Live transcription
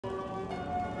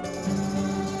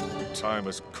time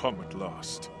has come at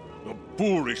last. The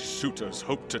boorish suitors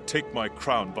hope to take my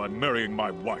crown by marrying my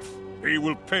wife. They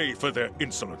will pay for their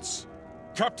insolence.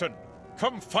 Captain,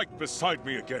 come fight beside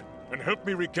me again, and help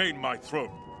me regain my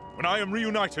throne. When I am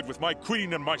reunited with my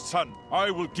queen and my son, I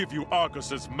will give you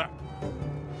Argus's map.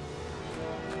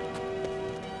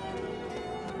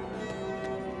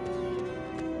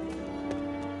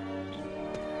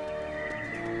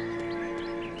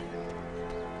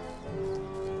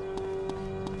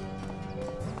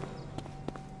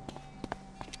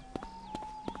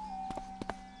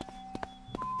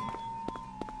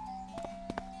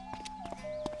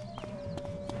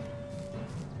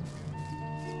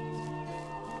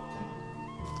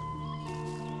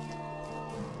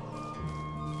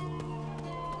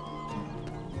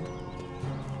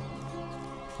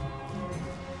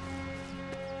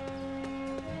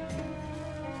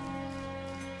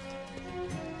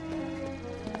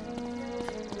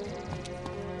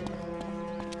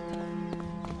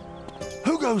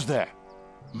 Who goes there?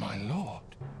 My lord,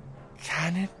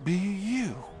 can it be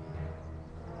you?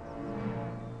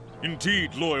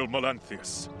 Indeed, loyal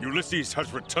Melanthius. Ulysses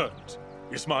has returned.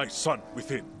 Is my son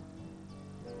within?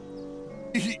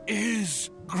 He is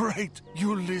great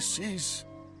Ulysses.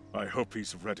 I hope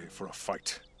he's ready for a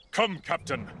fight. Come,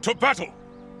 Captain, to battle!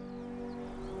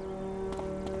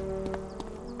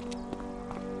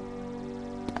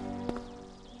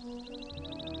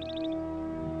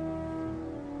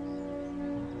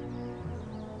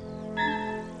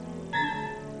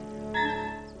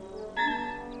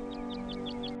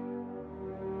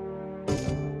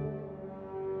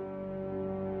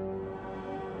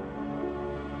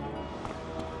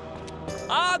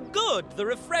 Ah, good! The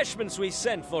refreshments we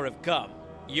sent for have come.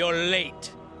 You're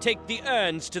late. Take the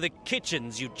urns to the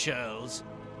kitchens, you churls.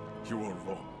 You are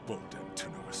wrong, bold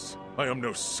Antinous. I am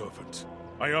no servant.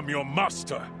 I am your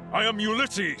master. I am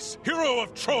Ulysses, hero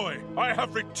of Troy. I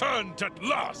have returned at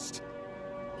last.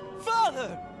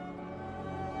 Father!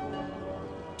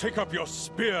 Take up your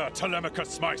spear,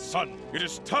 Telemachus, my son. It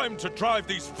is time to drive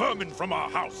these vermin from our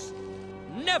house.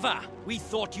 Never! We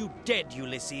thought you dead,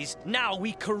 Ulysses. Now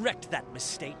we correct that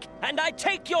mistake, and I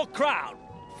take your crown!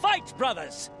 Fight,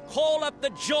 brothers! Call up the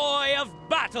joy of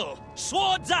battle!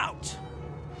 Swords out!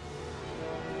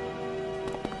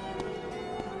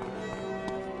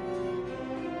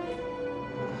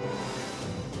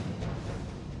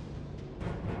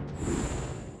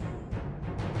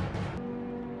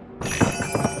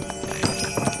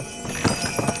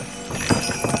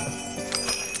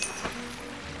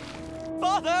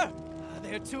 Father!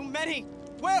 There are too many!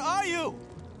 Where are you?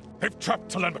 They've trapped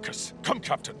Telemachus. Come,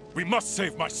 Captain. We must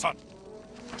save my son.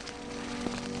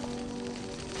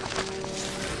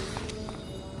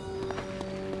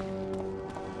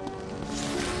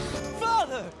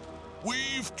 Father!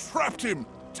 We've trapped him!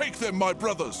 Take them, my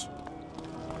brothers!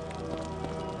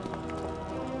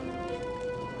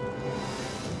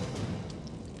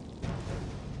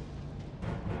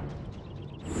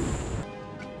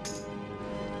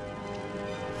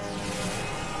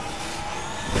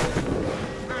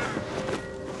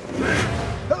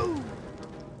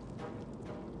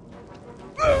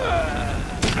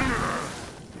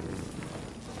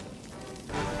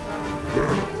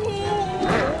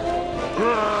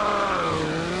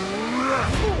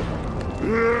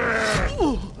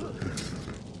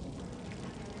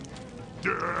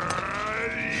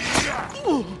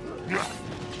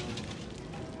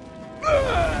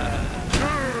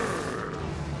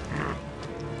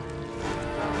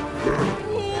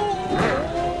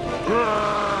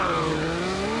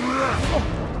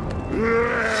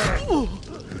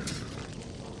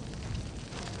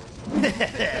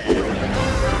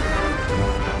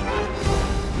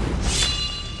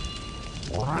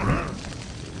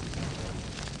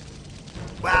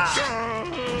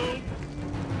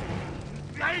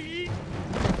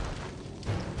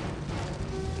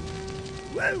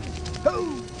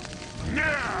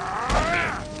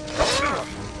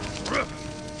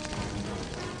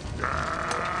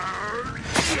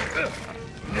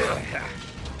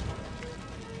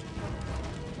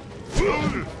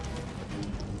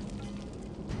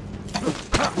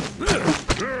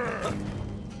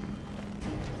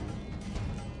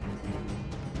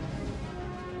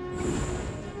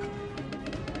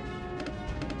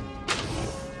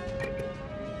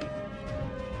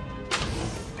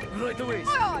 Right away.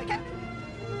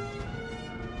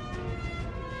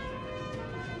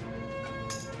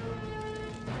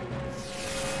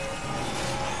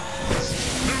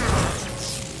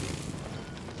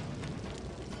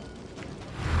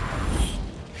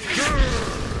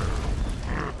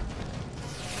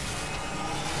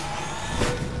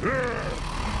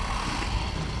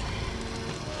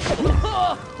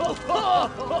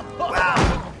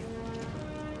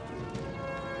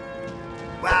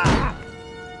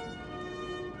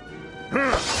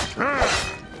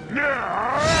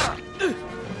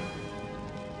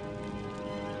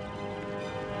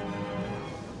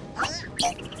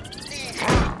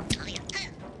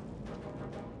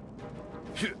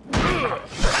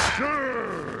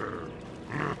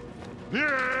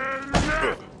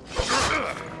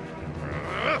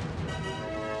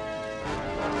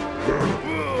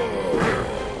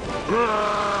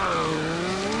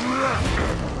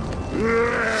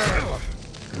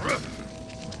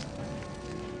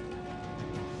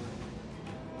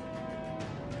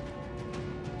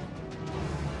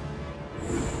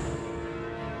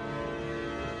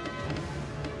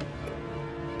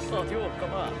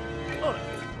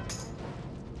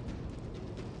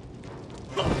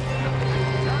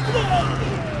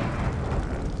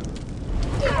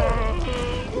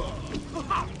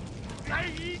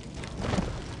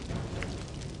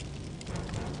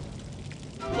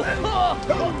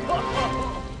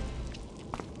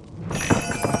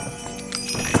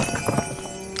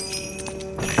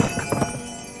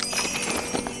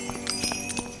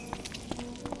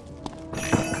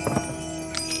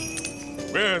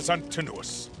 Where's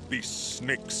Antinous? These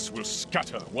snakes will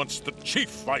scatter once the chief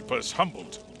viper's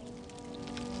humbled.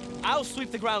 I'll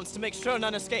sweep the grounds to make sure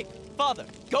none escape. Father,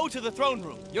 go to the throne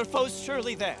room. Your foe's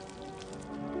surely there.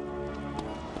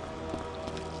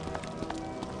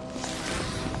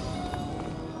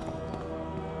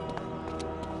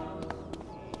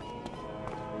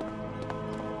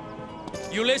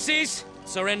 Ulysses,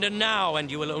 surrender now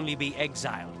and you will only be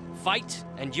exiled. Fight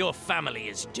and your family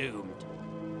is doomed.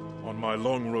 On my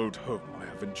long road home, I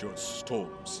have endured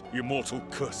storms, immortal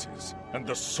curses, and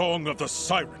the song of the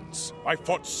sirens. I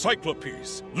fought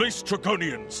Cyclopes,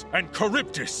 Laestrygonians, and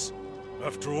Charybdis.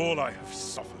 After all I have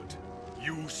suffered,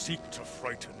 you seek to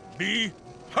frighten me?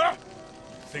 Ha!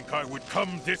 You think I would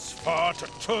come this far to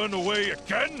turn away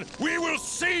again? We will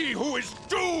see who is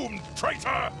doomed,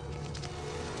 traitor!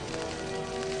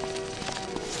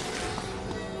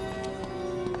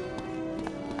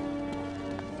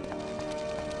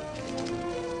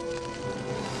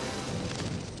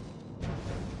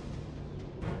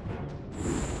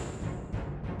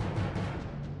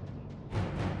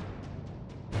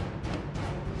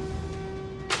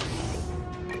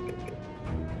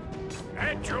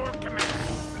 At your command.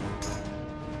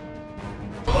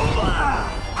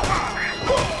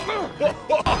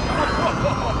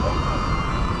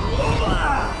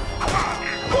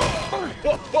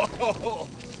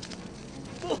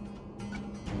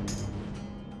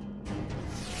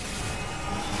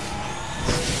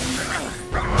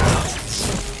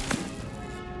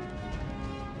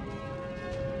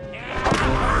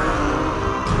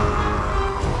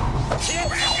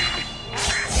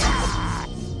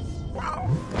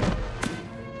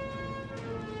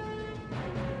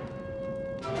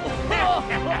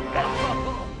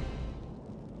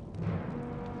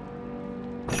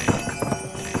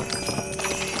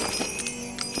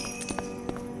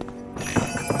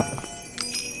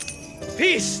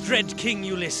 Peace, dread King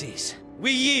Ulysses.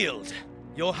 We yield.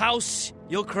 Your house,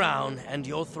 your crown, and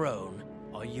your throne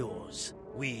are yours.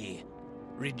 We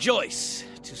rejoice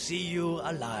to see you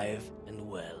alive and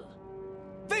well.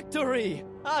 Victory!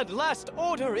 At last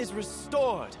order is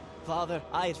restored. Father,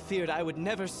 I had feared I would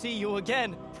never see you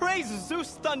again. Praise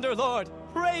Zeus, Thunderlord!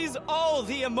 Praise all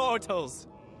the immortals!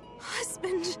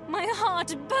 Husband, my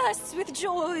heart bursts with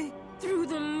joy. Through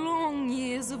the long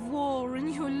years of war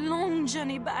and your long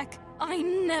journey back, I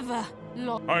never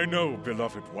lost. I know,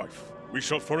 beloved wife. We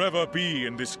shall forever be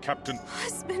in this captain.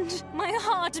 Husband, my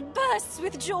heart bursts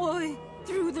with joy.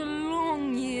 Through the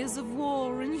long years of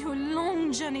war and your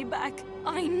long journey back,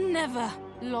 I never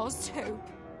lost hope.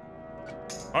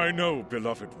 I know,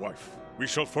 beloved wife. We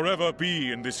shall forever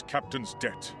be in this captain's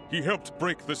debt. He helped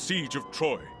break the siege of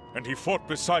Troy, and he fought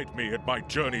beside me at my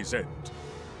journey's end.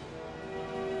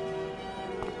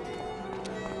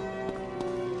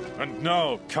 And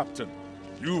now, Captain,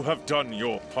 you have done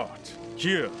your part.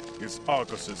 Here is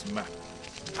Argus's map.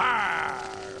 Ha!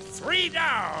 3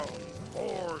 down,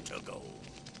 4 to go.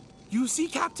 You see,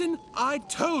 Captain? I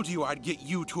told you I'd get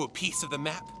you to a piece of the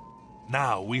map.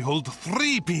 Now we hold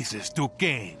 3 pieces to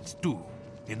Keynes, too.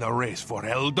 In the race for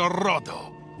El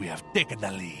Dorado, we have taken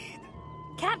the lead.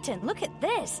 Captain, look at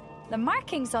this. The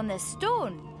markings on this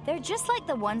stone. They're just like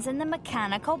the ones in the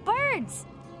mechanical birds.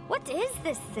 What is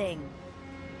this thing?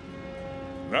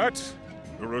 That?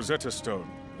 The Rosetta Stone,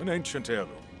 an ancient heirloom.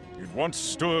 It once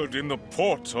stood in the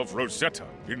port of Rosetta,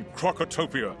 in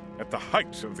Crocotopia, at the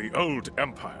height of the Old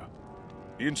Empire.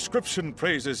 The inscription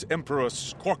praises Emperor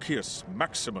Squarcius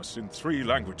Maximus in 3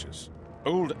 languages: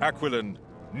 Old Aquilan,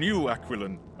 New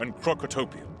Aquilan, and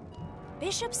Crocotopian.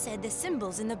 Bishop said the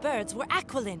symbols in the birds were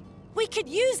Aquilan. We could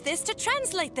use this to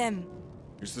translate them.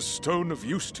 Is the stone of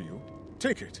use to you?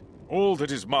 Take it. All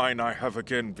that is mine I have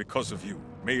again because of you.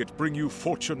 May it bring you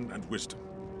fortune and wisdom.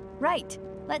 Right.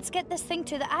 Let's get this thing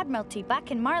to the Admiralty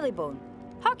back in Marleybone.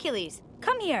 Hercules,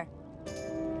 come here.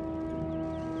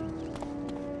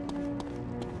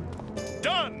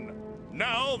 Done!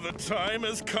 Now the time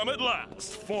has come at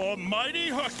last for mighty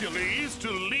Hercules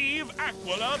to leave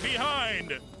Aquila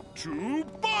behind. To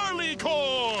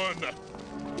Barleycorn!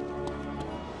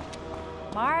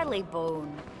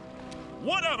 Marleybone.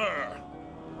 Whatever!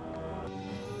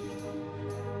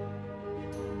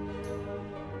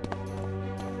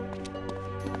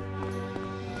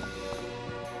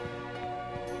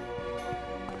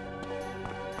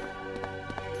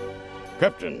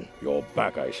 Captain, you're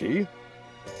back, I see.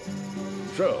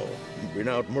 So, you've been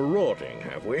out marauding,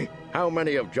 have we? How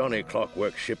many of Johnny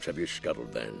Clockwork's ships have you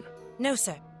scuttled, then? No,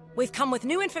 sir. We've come with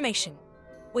new information.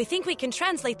 We think we can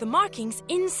translate the markings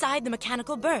inside the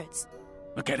mechanical birds.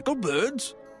 Mechanical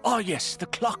birds? Ah, yes, the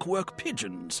clockwork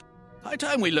pigeons. High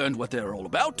time we learned what they're all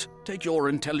about. Take your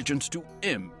intelligence to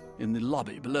M in the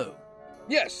lobby below.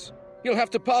 Yes. You'll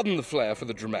have to pardon the flair for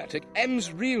the dramatic.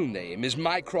 M's real name is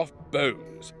Mycroft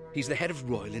Bones. He's the head of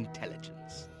Royal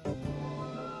Intelligence.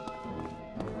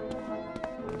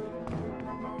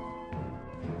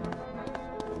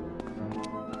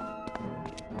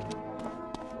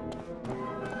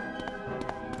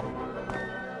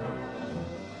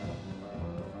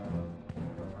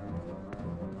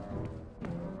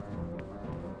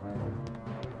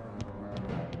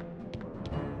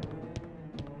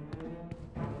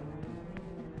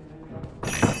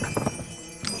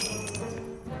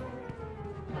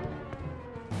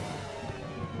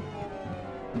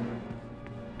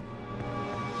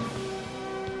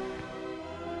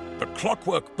 The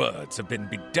clockwork birds have been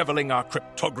bedeviling our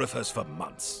cryptographers for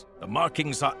months. The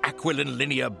markings are Aquilan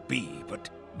Linear B, but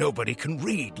nobody can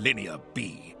read Linear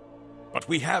B. But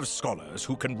we have scholars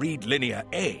who can read Linear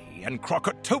A and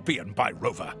Crocotopian by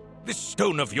Rover. This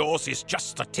stone of yours is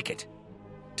just the ticket.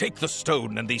 Take the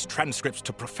stone and these transcripts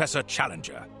to Professor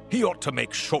Challenger. He ought to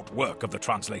make short work of the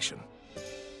translation.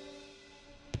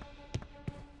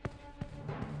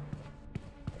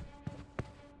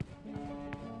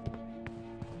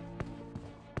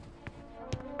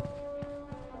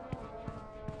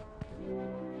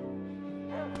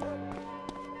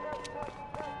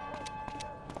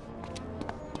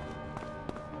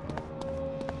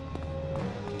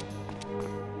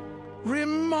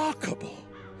 Remarkable!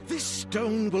 This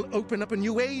stone will open up a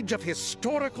new age of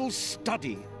historical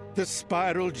study. The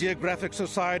Spiral Geographic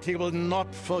Society will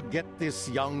not forget this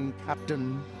young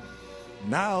captain.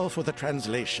 Now for the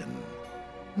translation.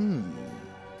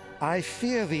 I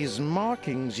fear these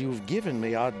markings you've given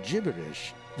me are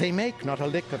gibberish. They make not a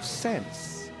lick of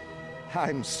sense.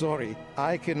 I'm sorry,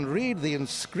 I can read the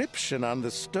inscription on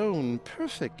the stone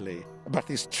perfectly, but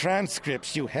these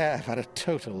transcripts you have are a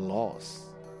total loss.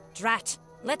 Drat.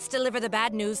 Let's deliver the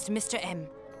bad news to Mr. M.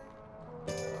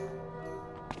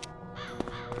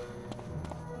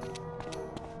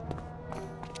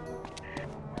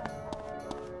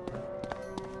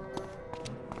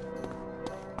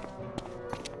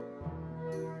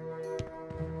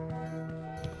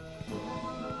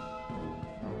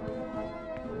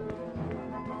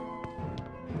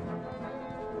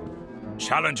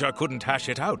 Challenger couldn't hash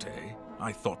it out, eh?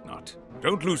 I thought not.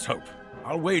 Don't lose hope.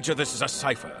 I'll wager this is a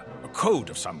cipher, a code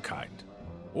of some kind.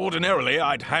 Ordinarily,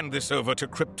 I'd hand this over to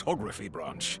cryptography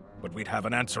branch, but we'd have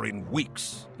an answer in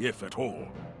weeks, if at all.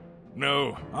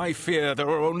 No, I fear there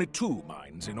are only 2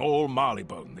 minds in all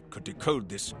Marleybone that could decode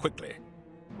this quickly.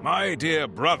 My dear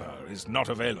brother is not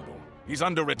available. He's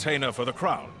under retainer for the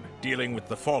Crown, dealing with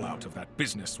the fallout of that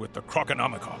business with the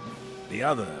Croconomicon. The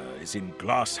other is in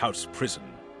Glasshouse Prison.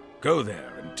 Go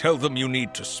there and tell them you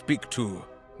need to speak to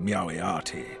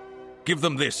Miawiati. Give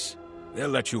them this. They'll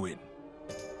let you in.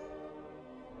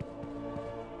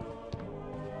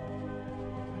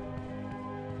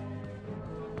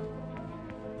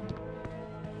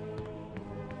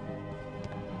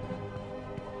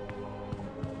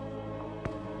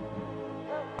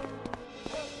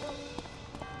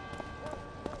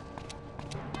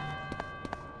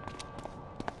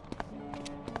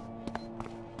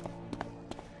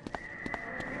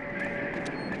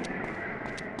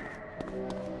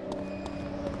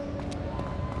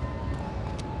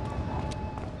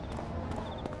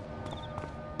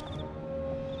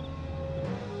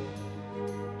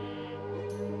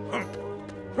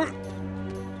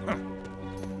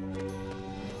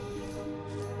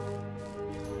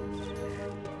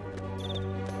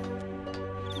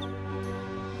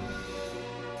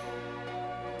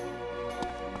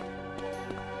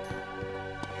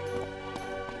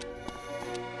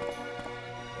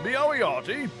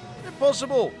 Moriarty?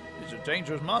 Impossible! He's a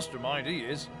dangerous mastermind, he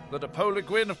is. The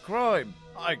Napoleon of crime.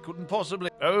 I couldn't possibly...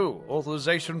 Oh,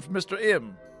 authorization from Mr.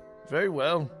 M. Very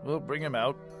well, we'll bring him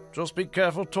out. Just be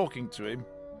careful talking to him.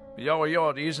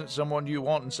 Moriarty isn't someone you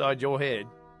want inside your head.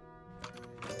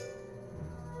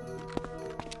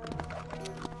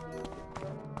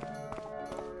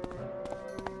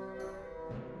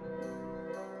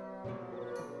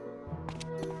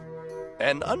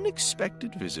 An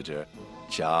unexpected visitor.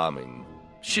 Charming.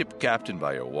 Ship captain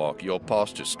by your walk, your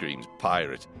posture screams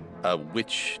pirate. A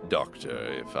witch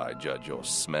doctor, if I judge your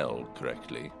smell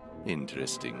correctly.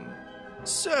 Interesting.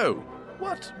 So,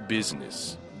 what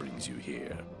business brings you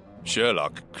here?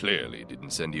 Sherlock clearly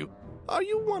didn't send you. Are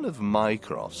you one of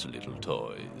Mycroft's little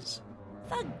toys?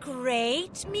 The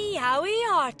great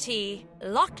Moriarty.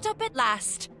 Locked up at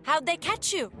last. How'd they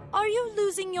catch you? Are you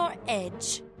losing your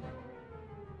edge?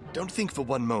 Don't think for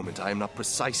one moment I am not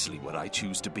precisely what I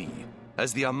choose to be.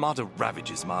 As the Armada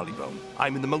ravages Marleybone,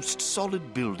 I'm in the most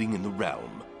solid building in the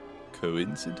realm.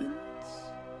 Coincidence?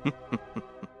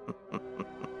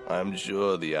 I'm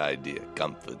sure the idea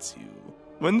comforts you.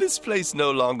 When this place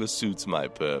no longer suits my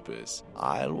purpose,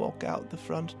 I'll walk out the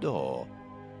front door.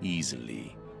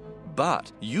 Easily.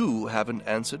 But you haven't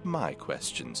answered my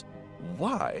questions.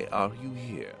 Why are you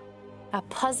here? A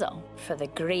puzzle for the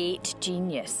great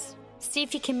genius. See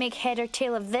if you can make head or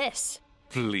tail of this.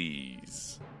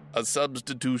 Please. A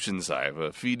substitution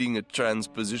cipher feeding a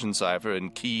transposition cipher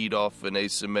and keyed off an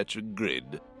asymmetric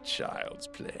grid. Child's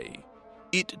play.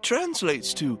 It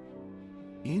translates to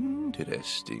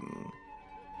interesting.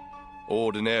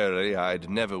 Ordinarily, I'd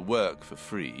never work for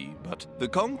free, but the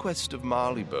conquest of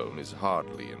Marleybone is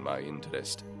hardly in my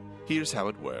interest. Here's how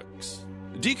it works.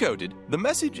 Decoded, the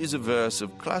message is a verse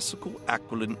of classical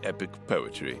Aquilan epic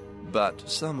poetry, but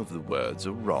some of the words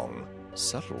are wrong.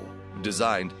 Subtle.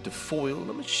 Designed to foil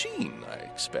a machine, I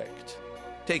expect.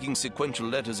 Taking sequential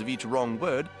letters of each wrong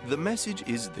word, the message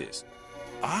is this.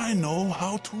 I know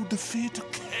how to defeat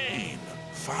Cain.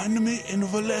 Find me in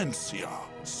Valencia.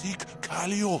 Seek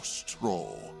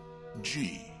Cagliostro.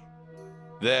 G.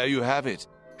 There you have it.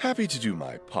 Happy to do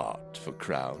my part for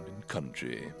crown and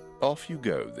country. Off you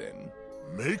go, then.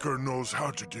 Maker knows how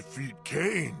to defeat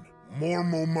Cain.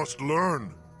 Mormo must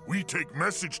learn. We take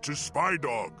message to Spy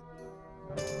Dog.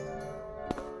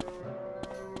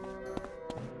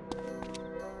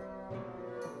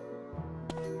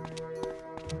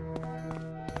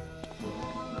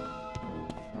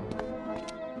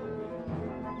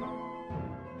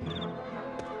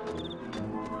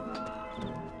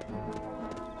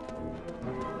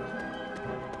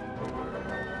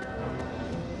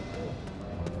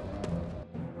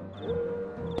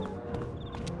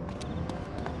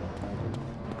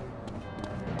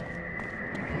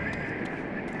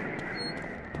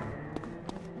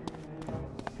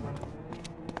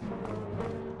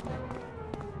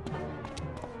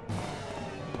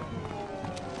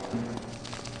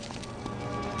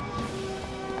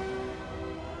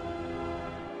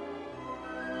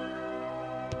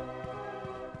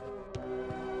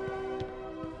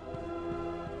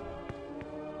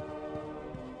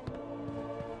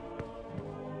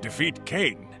 Defeat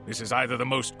Cain. This is either the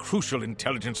most crucial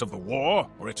intelligence of the war,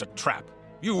 or it's a trap.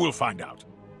 You will find out.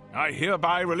 I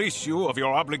hereby release you of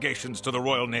your obligations to the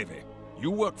Royal Navy.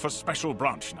 You work for Special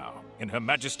Branch now, in Her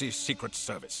Majesty's Secret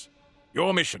Service.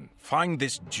 Your mission, find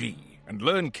this G, and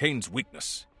learn Cain's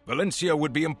weakness. Valencia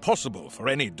would be impossible for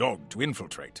any dog to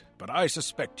infiltrate, but I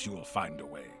suspect you will find a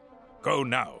way. Go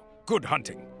now. Good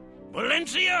hunting.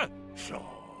 Valencia? So,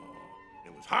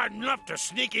 it was hard enough to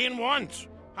sneak in once.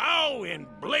 How in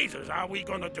blazes are we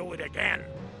gonna do it again?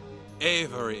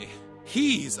 Avery.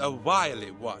 He's a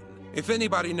wily one. If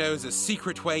anybody knows a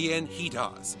secret way in, he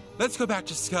does. Let's go back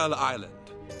to Skull Island.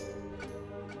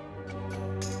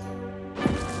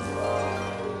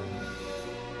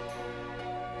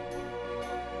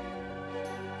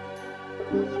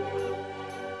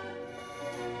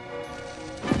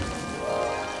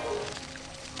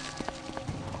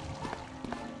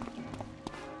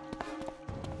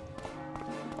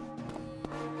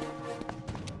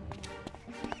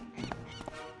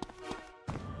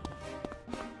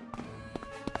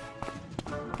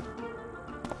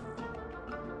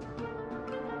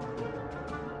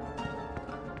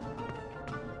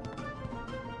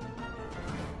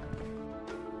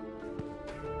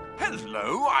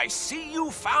 Hello, I see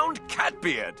you found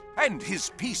Catbeard and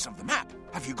his piece of the map.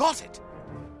 Have you got it?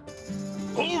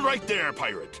 Hold right there,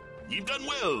 pirate. You've done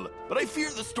well, but I fear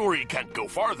the story can't go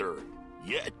farther.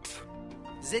 Yet.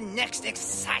 The next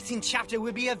exciting chapter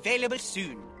will be available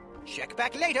soon. Check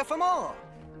back later for more.